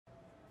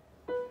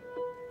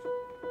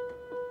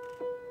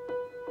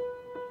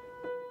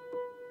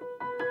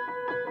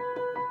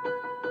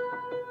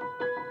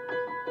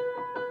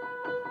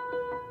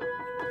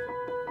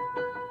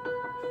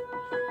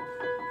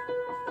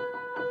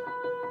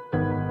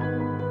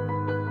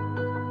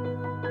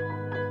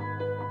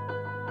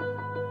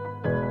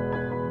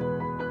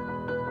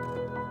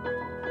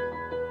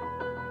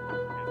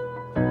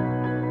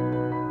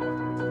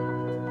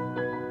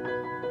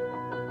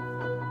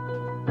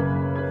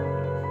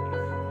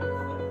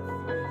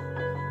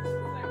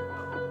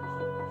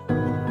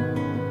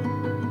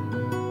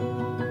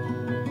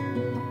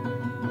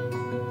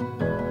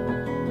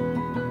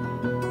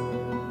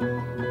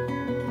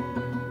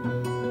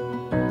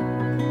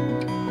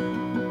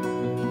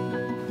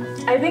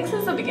I think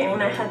since the beginning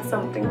I had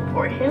something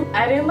for him.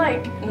 I didn't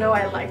like know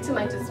I liked him,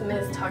 I just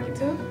missed talking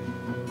to him.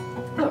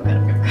 Oh god,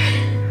 I'm gonna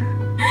cry.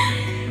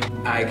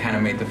 I kind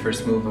of made the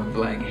first move of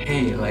like,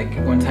 hey, like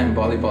one time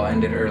volleyball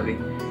ended early,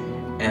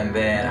 and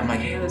then I'm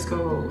like, hey, let's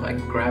go like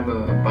grab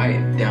a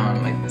bite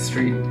down like the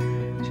street.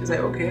 She's like,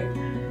 okay,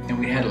 and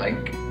we had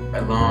like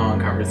a long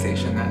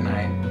conversation that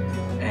night,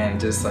 and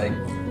just like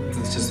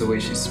it's just the way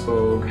she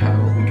spoke, how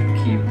we could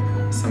keep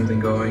something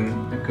going,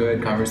 a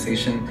good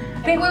conversation.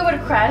 I think we would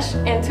crash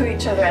into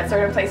each other at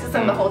certain places,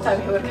 and the whole time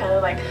he would kind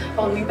of like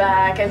hold me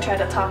back and try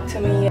to talk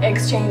to me,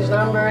 exchange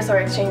numbers or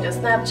exchange a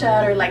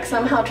Snapchat or like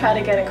somehow try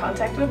to get in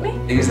contact with me.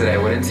 Days that I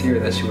wouldn't see her,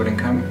 that she wouldn't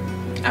come,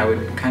 I would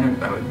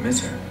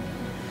miss her.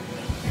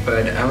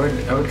 But I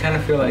would kind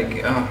of feel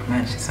like, oh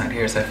man, she's not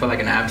here, so I felt like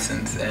an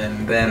absence.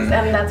 And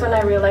that's when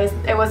I realized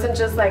it wasn't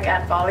just like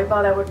at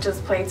volleyball that would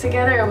just play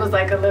together, it was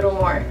like a little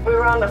more. We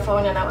were on the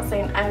phone and I was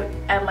saying,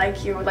 I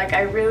like you, like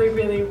I really,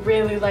 really,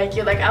 really like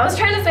you. Like I was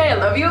trying to say I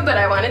love you, but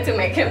I wanted to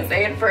make him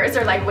say it first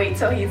or like wait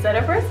till he said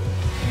it first.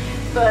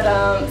 But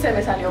se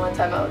me salió one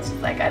time, I was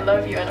just like, I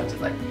love you, and I'm just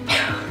like,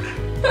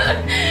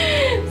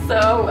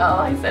 so well,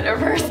 I said it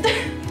first.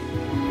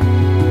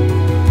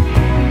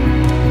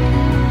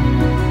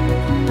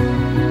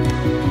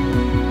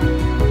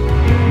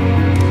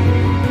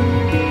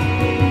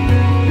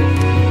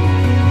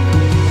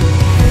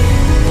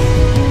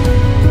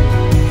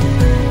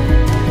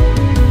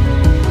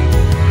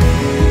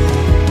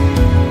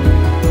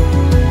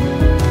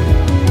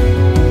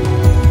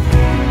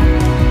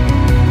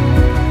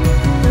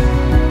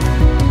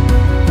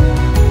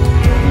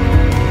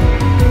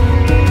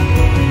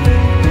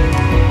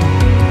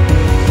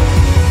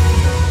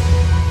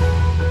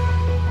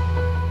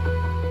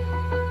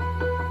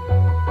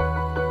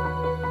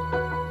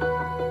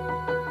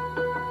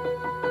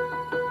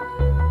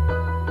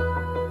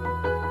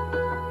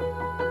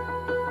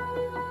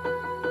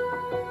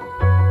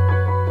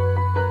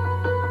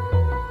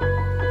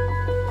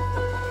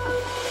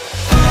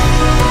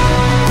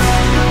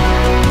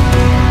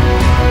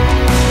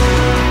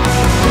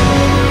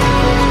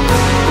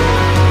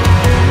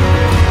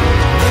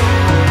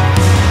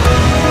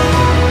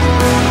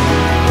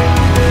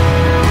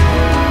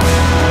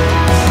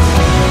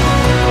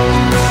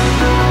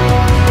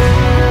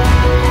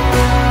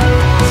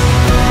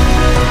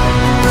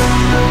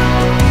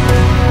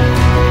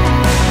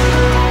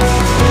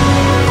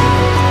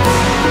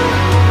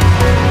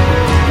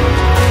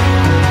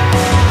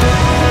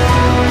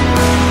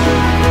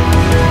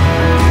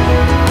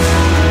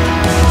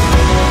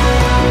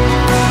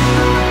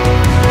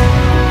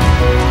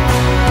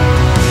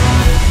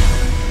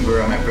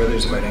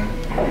 Wedding,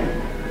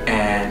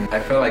 and I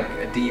felt like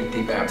a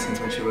deep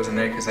absence when she wasn't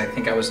there, because I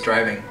think I was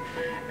driving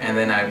and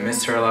then I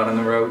missed her a lot on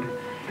the road,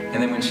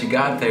 and then when she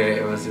got there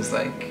it was just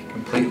like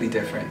completely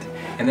different.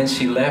 And then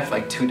she left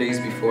like 2 days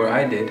before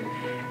I did,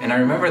 and I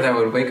remember that I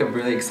would wake up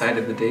really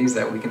excited the days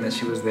that weekend that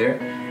she was there,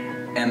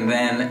 and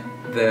then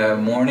the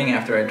morning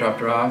after I dropped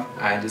her off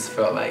I just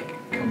felt like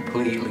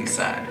completely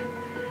sad.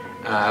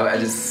 I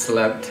just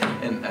slept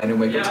and I didn't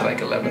wake up till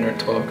like 11 or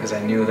 12 because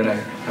I knew that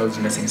I was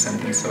missing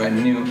something. So I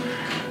knew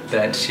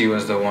that she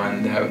was the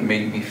one that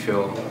made me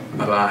feel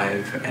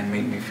alive and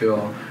made me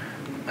feel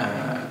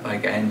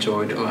like I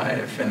enjoyed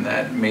life, and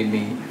that made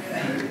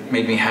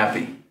me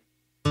happy.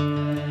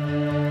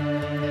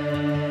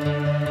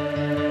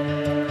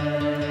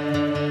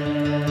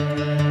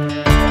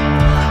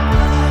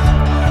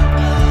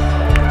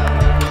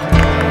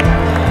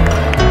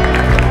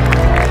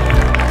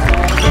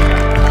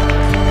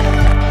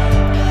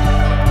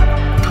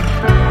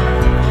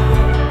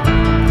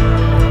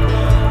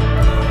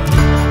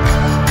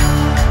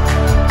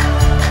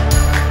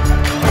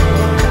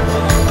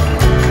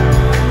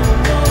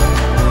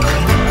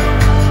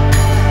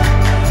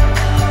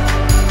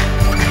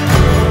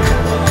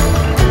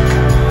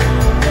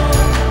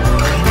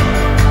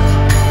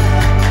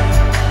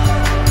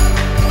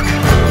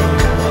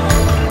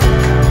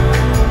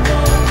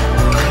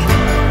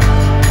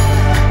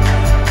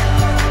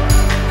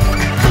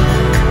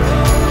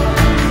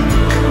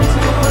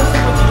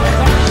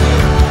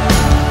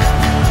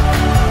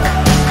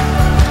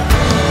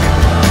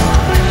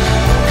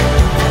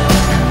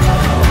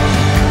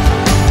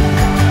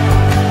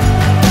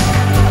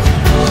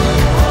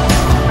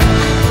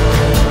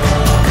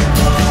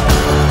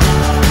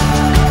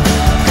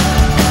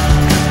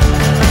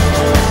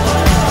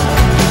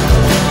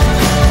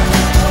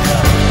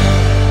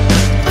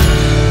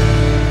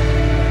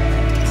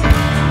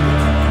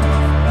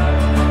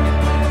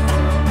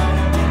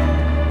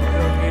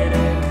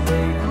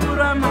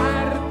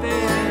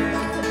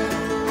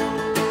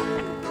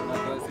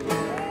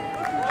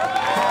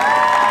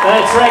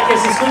 That's right, que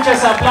se escucha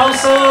ese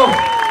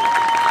aplauso.